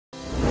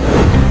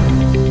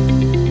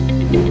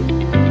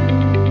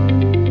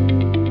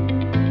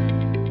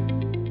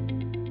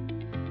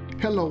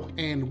Hello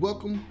and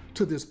welcome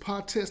to this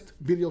PyTest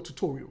video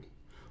tutorial.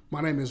 My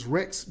name is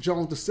𝒆𝒐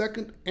𝐥𝐥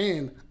II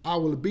and I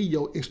will be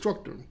your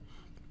instructor.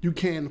 You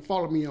can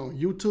follow me on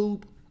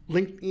YouTube,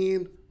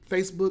 LinkedIn,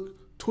 Facebook,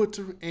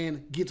 Twitter,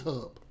 and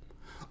GitHub.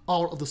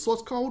 All of the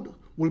source code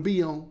will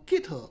be on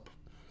GitHub.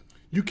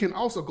 You can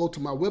also go to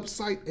my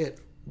website at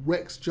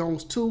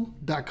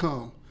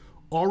𝒆𝒙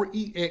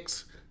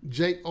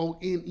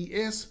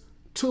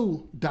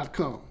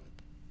𝒆𝒐𝒏𝒆2.com.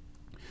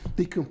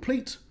 The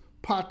complete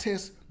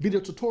PyTest video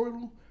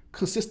tutorial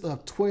consists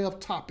of 12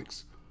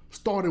 topics,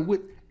 starting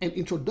with an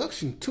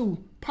introduction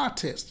to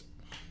PyTest,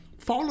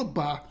 followed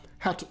by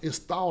how to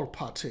install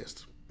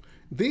PyTest.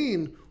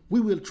 Then we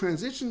will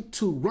transition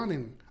to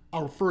running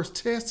our first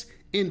test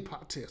in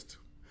PyTest.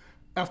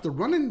 After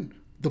running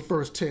the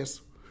first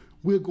test,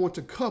 we're going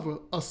to cover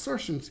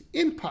assertions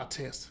in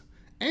PyTest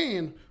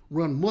and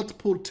run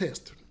multiple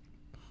tests.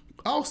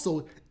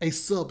 Also, a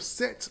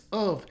subset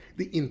of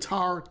the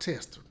entire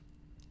test.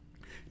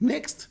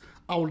 Next,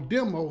 I will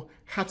demo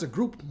how to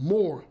group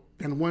more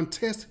than one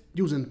test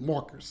using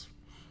markers.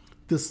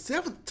 The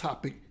seventh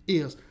topic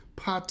is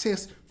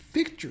PyTest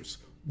fixtures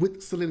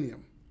with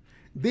Selenium.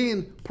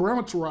 Then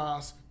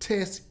parameterize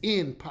tests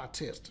in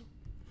PyTest.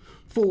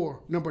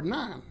 For number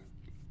 9,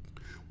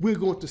 we're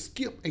going to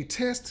skip a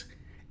test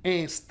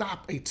and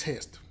stop a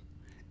test.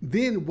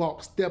 Then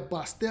walk step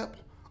by step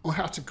on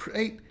how to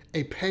create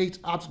a page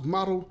object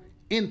model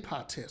in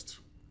PyTest.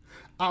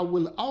 I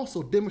will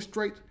also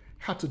demonstrate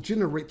how to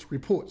generate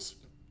reports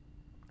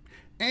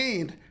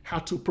and how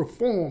to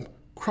perform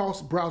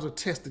cross-browser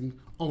testing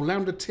on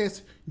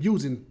LambdaTest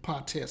using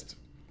PyTest.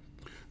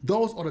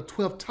 Those are the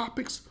 12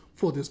 topics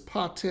for this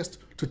PyTest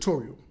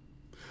tutorial.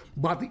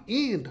 By the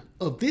end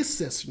of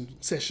this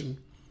session,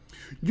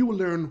 you will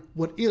learn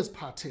what is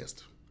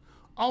PyTest,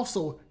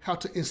 also how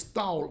to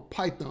install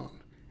Python,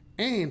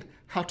 and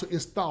how to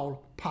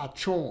install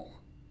PyCharm.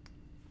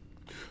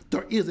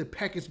 There is a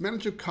package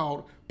manager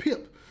called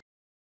pip.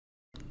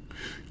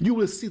 You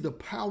will see the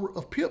power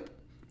of pip,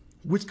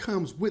 which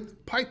comes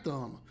with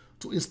Python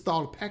to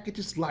install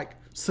packages like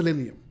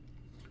Selenium.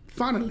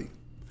 Finally,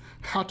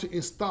 how to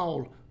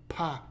install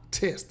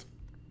PyTest.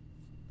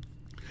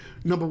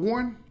 Number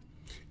 1,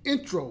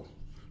 intro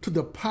to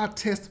the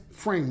PyTest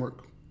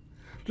framework.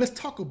 Let's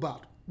talk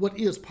about what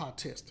is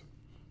PyTest.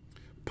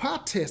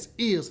 PyTest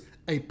is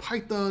a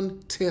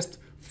Python test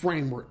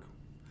framework.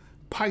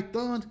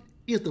 Python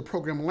is the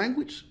programming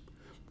language.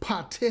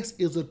 PyTest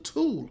is a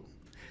tool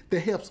that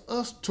helps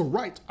us to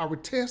write our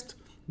test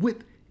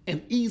with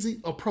an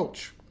easy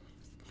approach.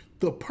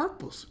 The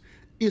purpose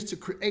is to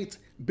create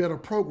better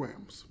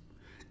programs.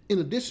 In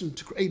addition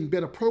to creating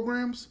better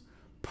programs,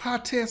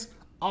 PyTest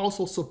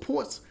also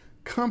supports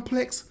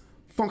complex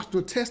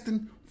functional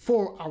testing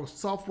for our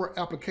software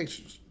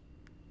applications.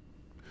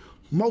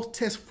 Most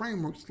test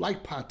frameworks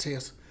like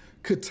PyTest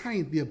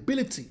contain the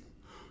ability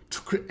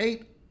to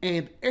create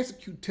and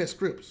execute test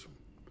scripts,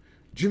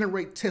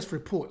 generate test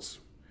reports,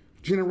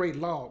 generate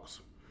logs,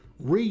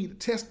 read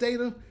test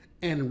data,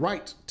 and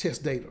write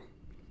test data.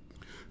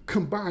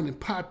 Combining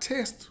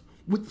PyTest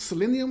with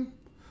Selenium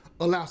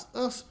allows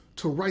us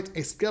to write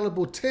a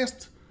scalable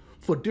test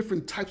for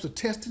different types of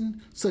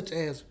testing, such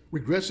as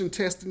regression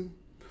testing,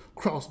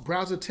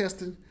 cross-browser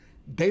testing,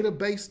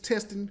 database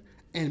testing,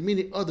 and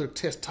many other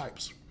test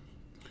types.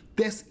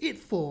 That's it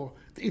for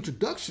the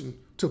introduction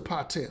to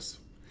PyTest.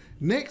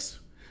 Next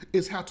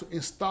is how to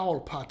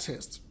install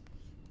PyTest.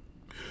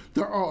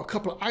 There are a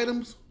couple of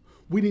items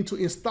we need to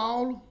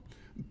install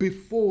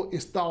before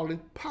installing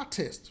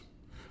PyTest.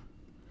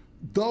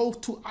 Those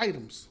 2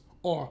 items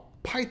are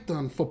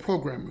Python for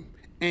programming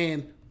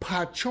and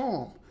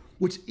PyCharm,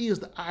 which is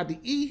the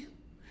IDE.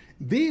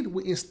 Then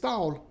we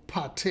install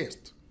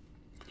PyTest.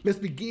 Let's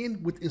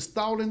begin with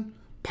installing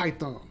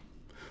Python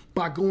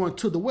by going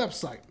to the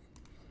website.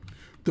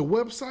 The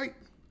website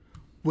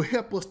will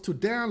help us to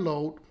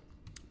download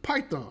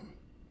Python.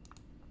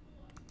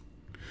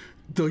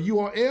 The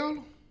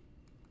URL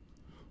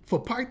for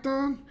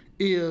Python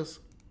is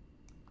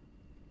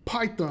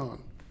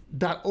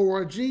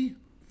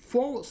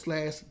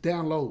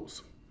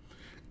python.org/downloads.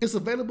 It's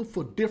available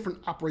for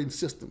different operating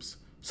systems,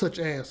 such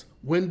as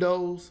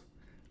Windows,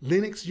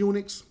 Linux,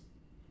 Unix,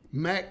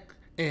 Mac,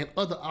 and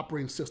other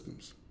operating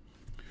systems.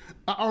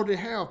 I already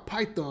have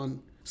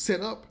Python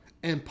set up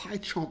and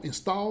PyCharm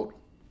installed.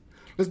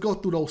 Let's go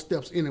through those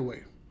steps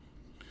anyway.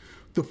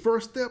 The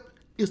first step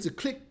is to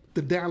click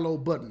the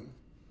download button.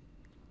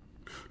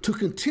 To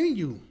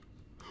continue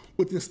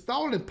with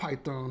installing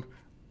Python,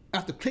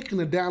 after clicking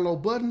the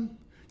download button,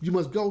 you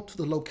must go to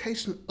the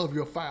location of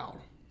your file.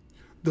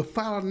 The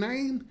file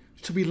name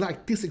should be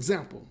like this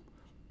example,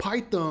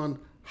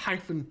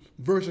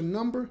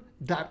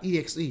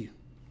 python-version-number.exe.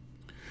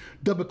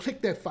 Double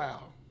click that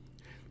file.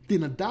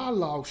 Then a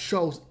dialog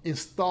shows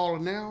install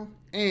now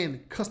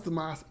and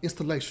customize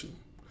installation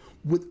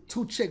with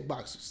 2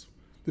 checkboxes.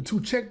 The 2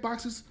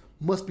 checkboxes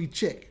must be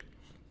checked.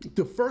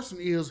 The first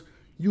one is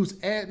use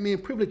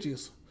admin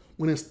privileges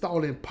when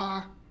installing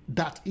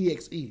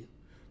python.exe.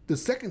 The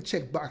second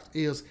checkbox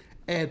is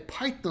add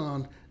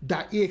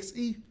python.exe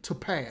to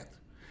path.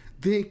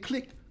 Then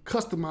click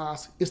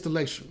Customize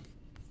Installation.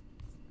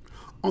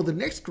 On the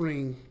next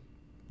screen,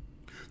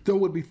 there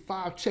will be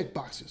 5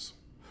 checkboxes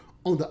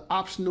on the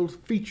Optional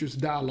Features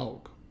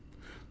dialog.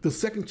 The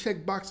second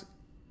checkbox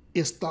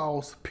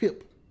installs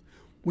pip,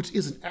 which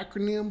is an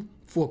acronym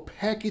for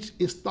Package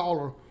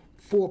Installer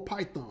for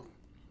Python.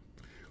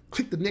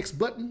 Click the next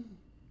button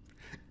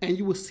and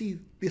you will see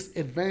this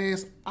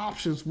Advanced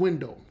Options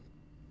window.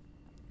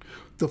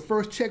 The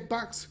first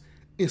checkbox,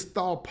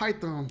 Install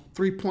Python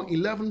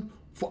 3.11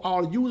 for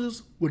all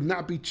users, will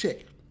not be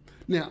checked.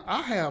 Now,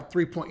 I have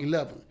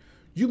 3.11.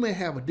 You may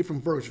have a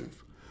different version,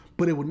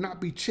 but it will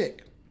not be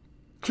checked.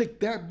 Click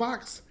that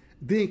box,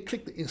 then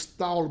click the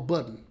Install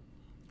button.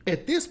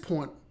 At this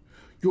point,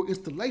 your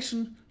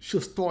installation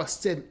should start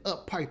setting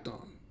up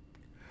Python.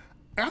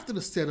 After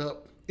the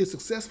setup is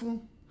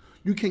successful,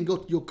 you can go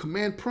to your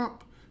command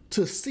prompt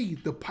to see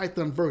the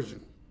Python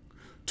version.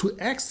 To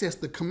access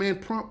the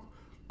command prompt,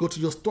 go to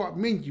your Start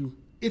menu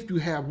if you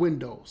have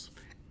Windows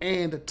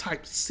and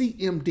type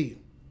cmd.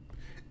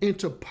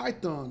 Enter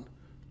Python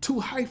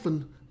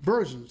 2-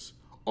 versions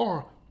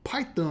or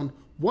Python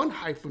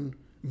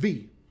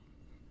 1-v.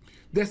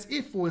 That's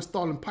it for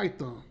installing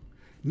Python.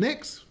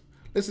 Next,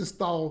 let's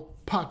install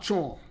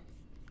PyCharm.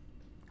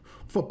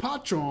 For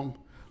PyCharm,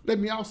 let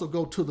me also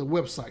go to the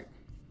website.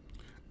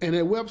 And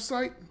that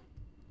website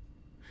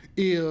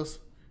is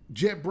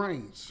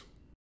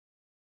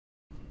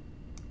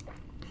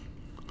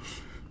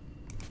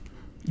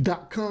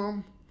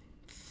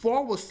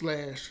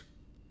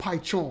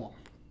jetbrains.com/PyCharm.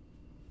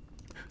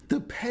 The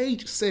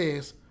page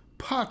says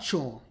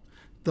PyCharm,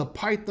 the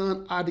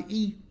Python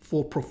IDE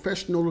for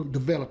professional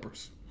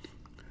developers.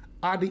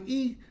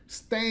 IDE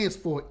stands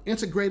for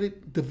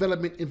Integrated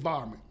Development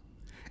Environment,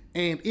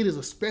 and it is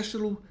a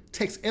special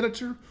text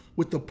editor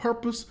with the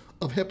purpose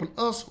of helping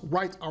us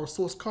write our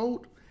source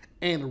code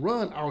and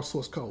run our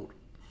source code.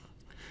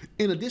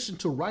 In addition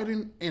to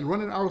writing and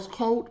running our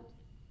code,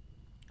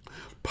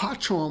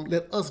 PyCharm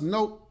let us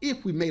know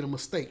if we made a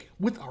mistake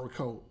with our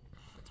code.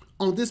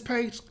 On this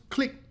page,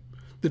 click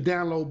the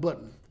download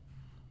button.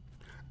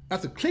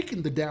 After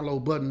clicking the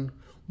download button,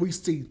 we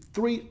see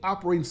 3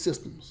 operating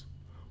systems: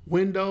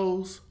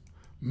 Windows,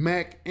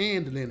 Mac,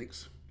 and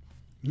Linux.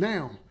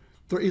 Now,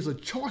 there is a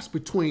choice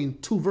between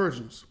 2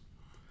 versions: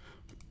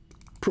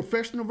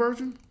 professional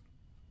version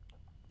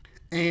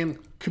and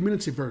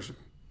community version.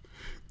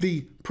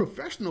 The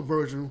professional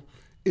version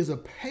is a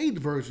paid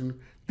version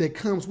that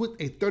comes with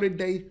a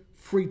 30-day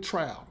free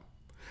trial.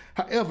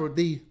 However,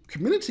 the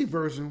community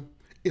version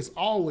is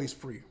always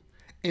free,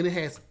 and it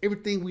has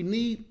everything we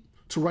need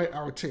to write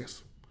our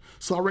tests.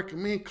 So I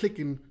recommend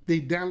clicking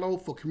the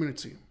download for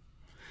community.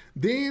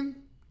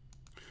 Then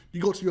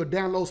you go to your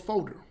downloads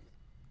folder.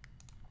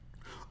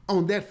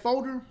 On that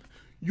folder,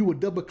 you will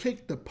double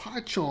click the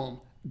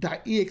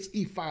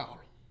pycharm.exe file.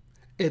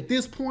 At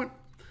this point,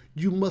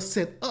 you must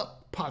set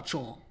up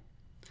PyCharm.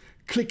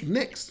 Click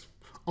Next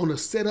on the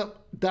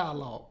Setup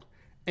dialog,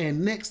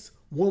 and Next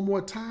one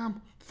more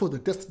time for the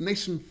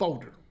destination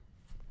folder.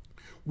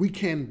 We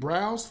can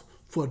browse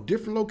for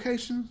different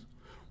locations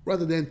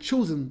rather than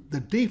choosing the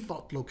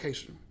default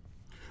location.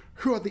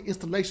 Here are the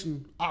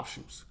installation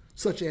options,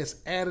 such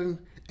as adding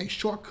a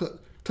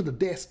shortcut to the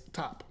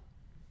desktop.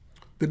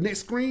 The next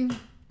screen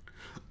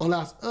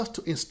allows us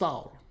to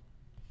install.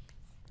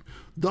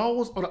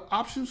 Those are the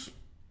options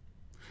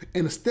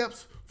and the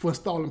steps for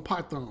installing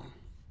Python.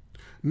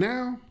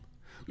 Now,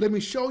 let me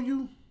show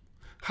you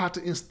how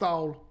to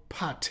install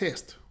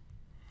PyTest.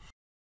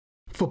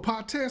 For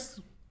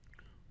PyTest,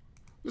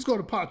 let's go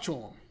to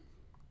PyCharm.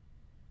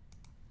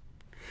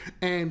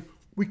 And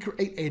we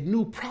create a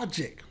new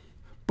project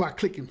by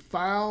clicking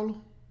File,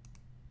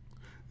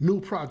 New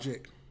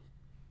Project.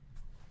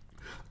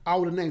 I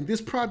will name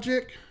this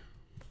project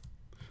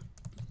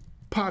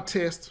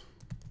PyTest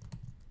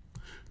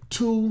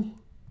Tutorials.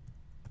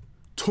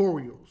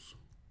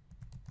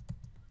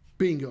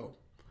 Bingo.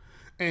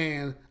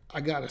 And I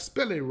gotta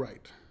spell it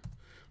right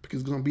because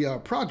it's gonna be our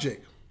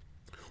project.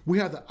 We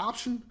have the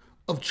option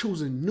of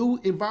choosing new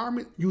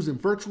environment using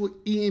virtual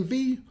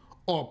env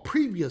or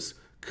previous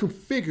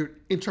configured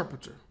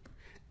interpreter.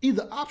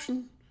 Either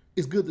option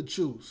is good to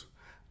choose.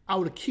 I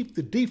would keep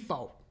the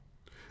default.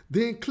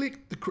 Then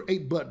click the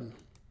Create button.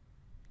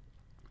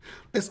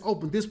 Let's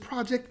open this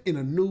project in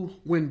a new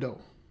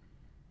window.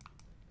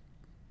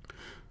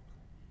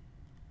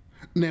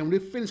 Now, when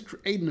it finished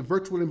creating a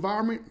virtual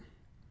environment,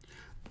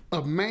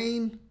 a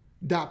main.py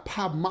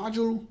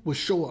module will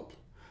show up.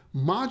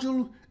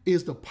 Module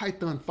is the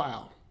Python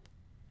file.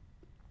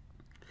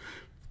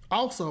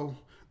 Also,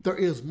 there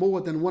is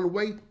more than one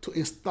way to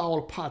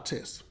install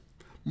PyTest.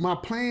 My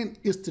plan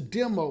is to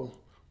demo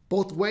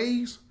both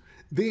ways,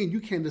 then you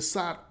can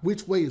decide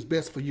which way is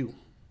best for you.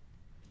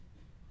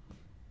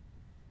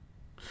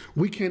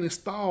 We can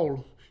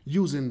install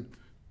using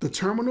the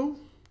terminal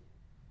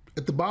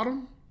at the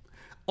bottom,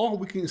 or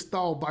we can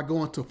install by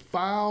going to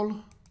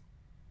File,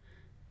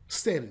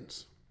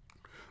 Settings.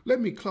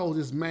 Let me close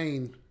this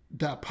main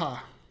 .py.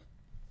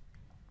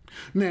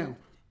 Now,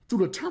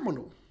 through the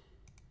terminal,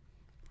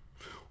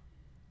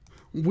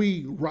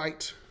 we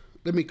write,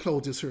 let me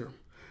close this here,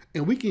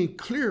 and we can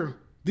clear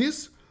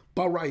this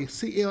by writing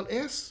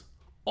CLS,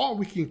 or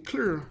we can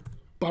clear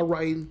by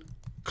writing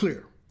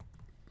clear.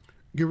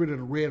 Get rid of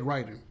the red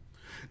writing.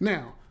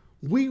 Now,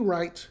 we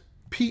write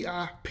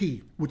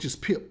PIP, which is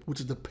pip,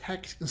 which is the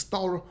package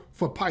installer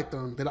for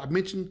Python that I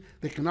mentioned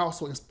that can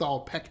also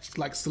install packages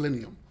like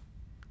Selenium.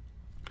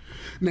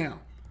 Now,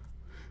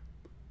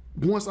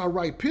 once I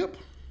write pip,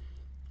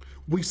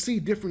 we see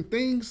different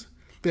things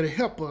that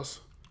help us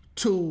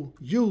to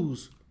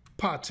use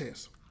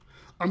pytest.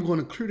 I'm going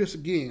to clear this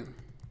again,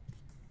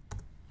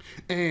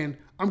 and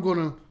I'm going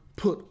to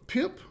put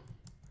pip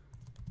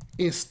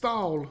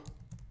install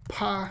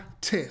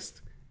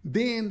pytest,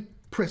 then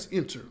press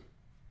enter.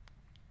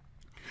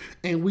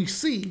 And we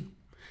see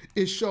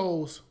it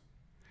shows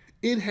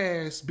it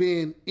has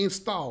been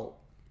installed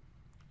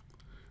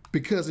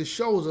because it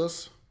shows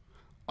us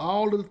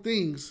all of the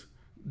things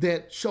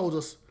that shows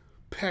us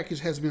package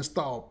has been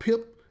installed,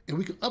 pip, and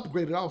we can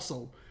upgrade it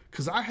also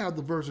because I have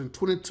the version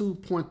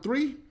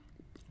 22.3,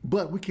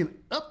 but we can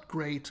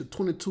upgrade to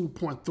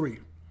 22.3.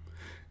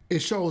 It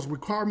shows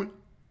requirement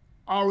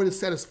already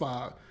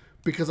satisfied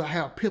because I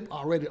have pip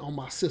already on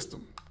my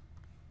system.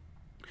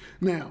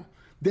 Now,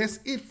 that's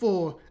it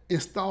for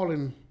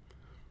installing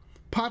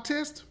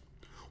pytest.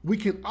 We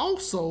can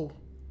also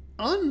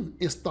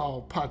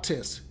uninstall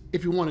pytest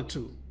if you wanted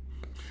to.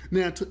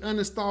 Now, to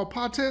uninstall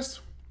pytest,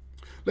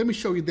 let me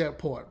show you that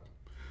part,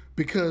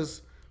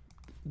 because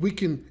we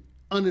can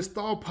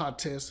uninstall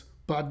pytest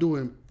by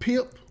doing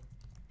pip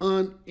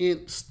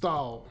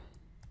uninstall.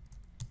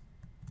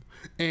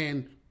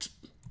 And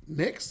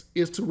next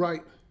is to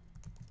write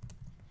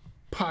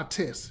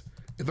pytest,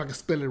 if I can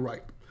spell it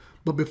right.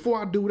 But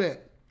before I do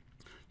that,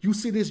 you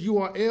see this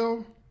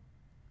URL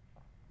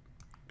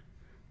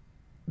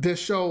that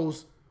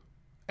shows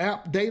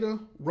app data,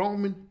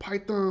 Roman,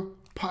 Python,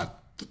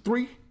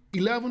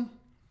 Py311.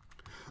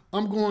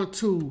 I'm going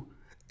to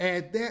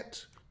add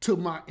that to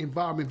my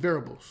environment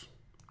variables.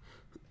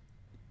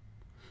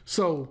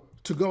 So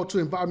to go to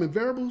environment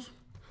variables,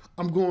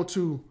 I'm going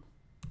to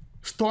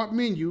start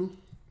menu,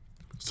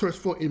 search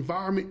for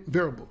environment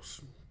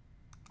variables.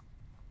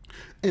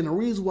 And the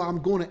reason why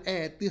I'm going to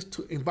add this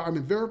to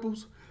environment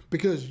variables,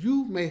 because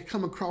you may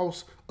come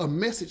across a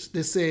message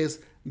that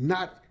says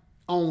not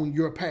on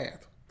your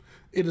path.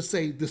 It'll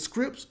say the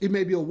scripts, it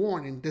may be a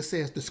warning that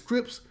says the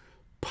scripts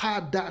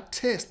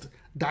py.test.exe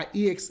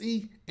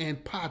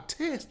and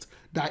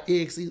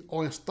pytest.exe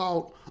are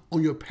installed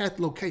on your path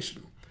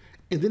location.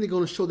 And then it's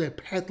going to show that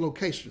path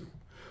location,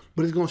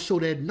 but it's going to show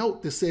that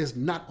note that says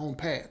not on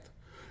path.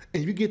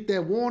 And if you get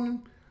that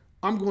warning,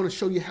 I'm going to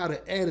show you how to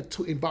add it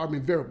to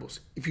environment variables.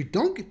 If you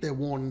don't get that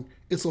warning,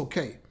 it's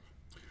okay.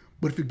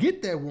 But if you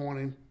get that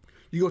warning,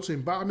 you go to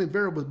environment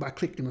variables by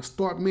clicking the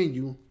start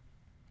menu,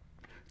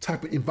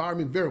 type in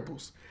environment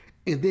variables,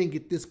 and then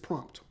get this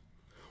prompt.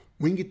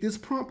 When you get this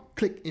prompt,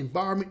 click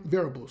environment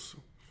variables.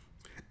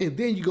 And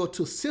then you go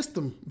to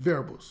system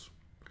variables,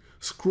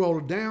 scroll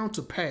down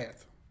to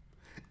path,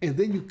 and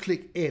then you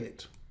click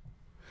edit.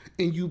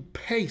 And you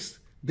paste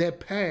that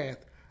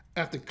path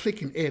after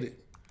clicking edit.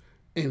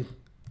 And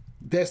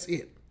that's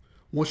it.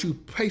 Once you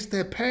paste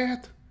that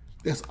path,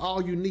 that's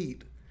all you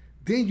need.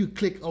 Then you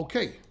click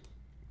OK.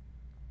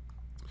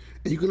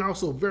 And you can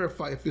also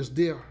verify if it's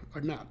there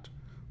or not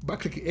by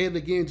clicking edit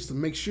again just to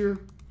make sure.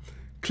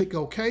 Click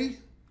OK,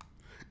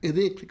 and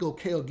then click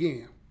OK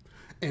again.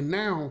 And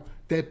now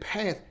that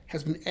path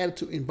has been added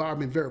to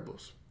environment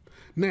variables.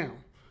 Now,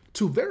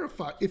 to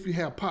verify if you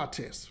have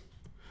pytest,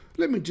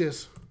 let me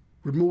just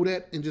remove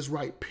that and just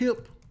write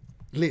pip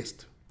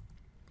list.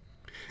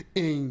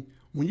 And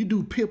when you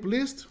do pip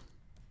list,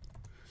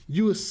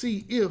 you will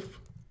see if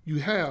you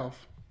have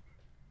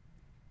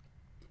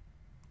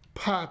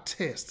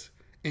pytest.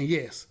 And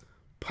yes,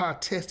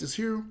 pytest is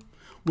here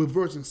with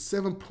version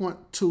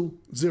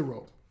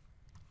 7.20.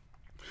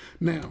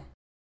 Now,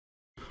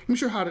 let me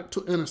show you how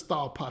to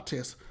uninstall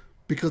pytest,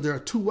 because there are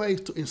two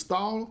ways to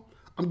install.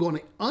 I'm going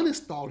to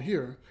uninstall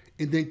here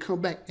and then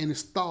come back and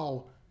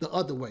install the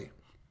other way.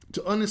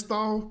 To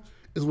uninstall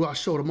is what I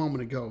showed a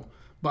moment ago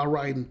by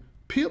writing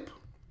pip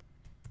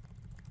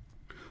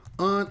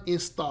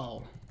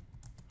uninstall,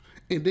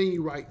 and then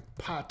you write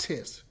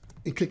pytest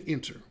and click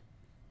enter.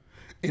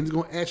 And it's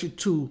going to ask you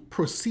to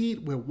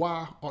proceed with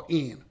Y or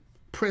N.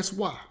 Press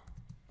Y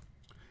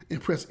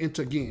and press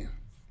enter again.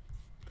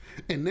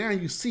 And now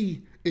you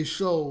see it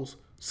shows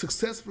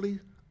successfully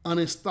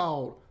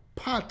uninstalled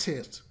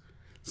pytest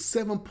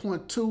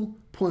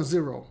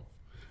 7.2.0.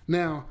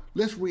 Now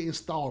let's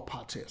reinstall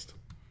pytest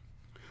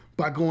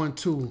by going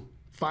to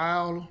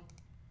File,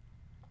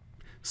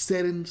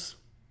 Settings,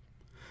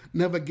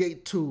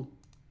 navigate to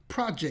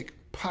Project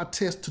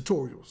pytest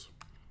Tutorials.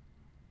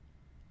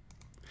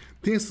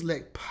 Then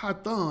select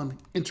Python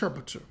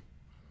Interpreter.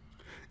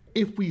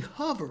 If we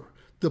hover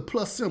the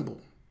plus symbol,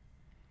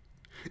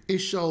 it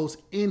shows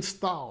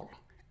install,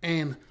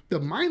 and the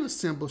minus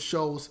symbol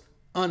shows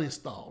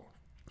uninstall.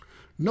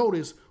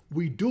 Notice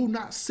we do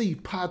not see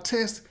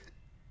PyTest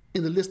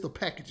in the list of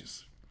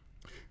packages.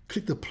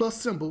 Click the plus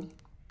symbol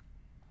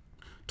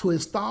to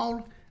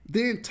install,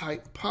 then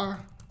type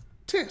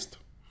PyTest.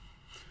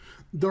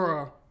 There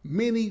are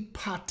many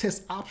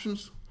PyTest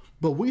options,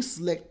 but we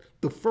select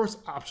the first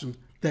option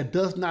that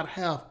does not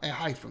have a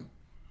hyphen.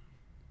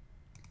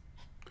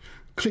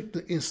 Click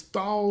the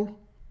Install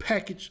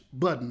Package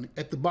button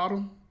at the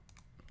bottom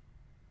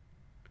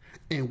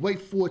and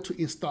wait for it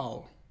to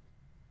install.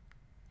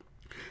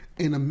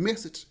 And a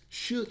message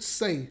should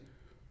say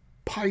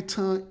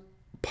Python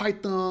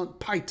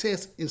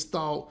PyTest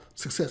installed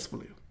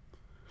successfully.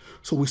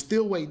 So we're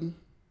still waiting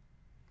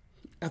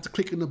after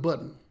clicking the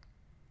button.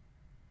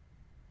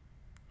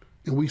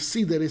 And we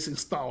see that it's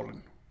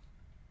installing.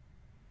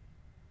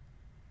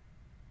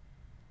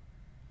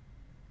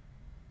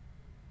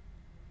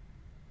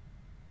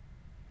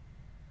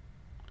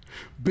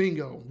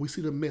 Bingo, we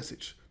see the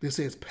message that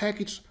says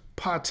package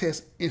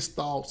PyTest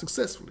installed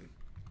successfully.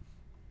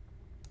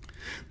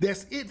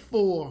 That's it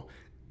for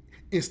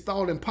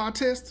installing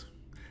PyTest.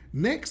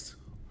 Next,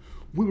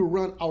 we will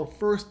run our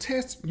first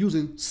test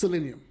using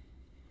Selenium.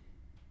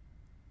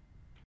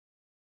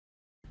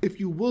 If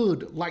you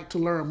would like to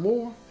learn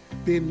more,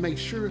 then make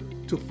sure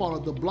to follow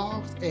the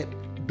blogs at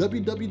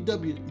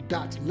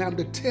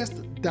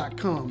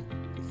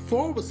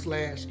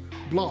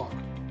www.LambdaTest.com/blog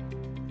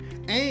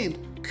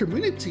and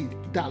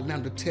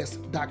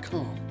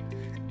community.LambdaTest.com.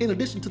 In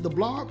addition to the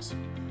blogs,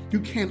 you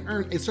can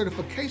earn a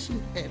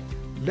certification at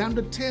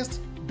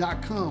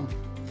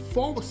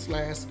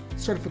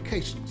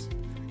LambdaTest.com/certifications.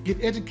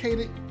 Get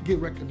educated, get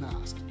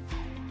recognized.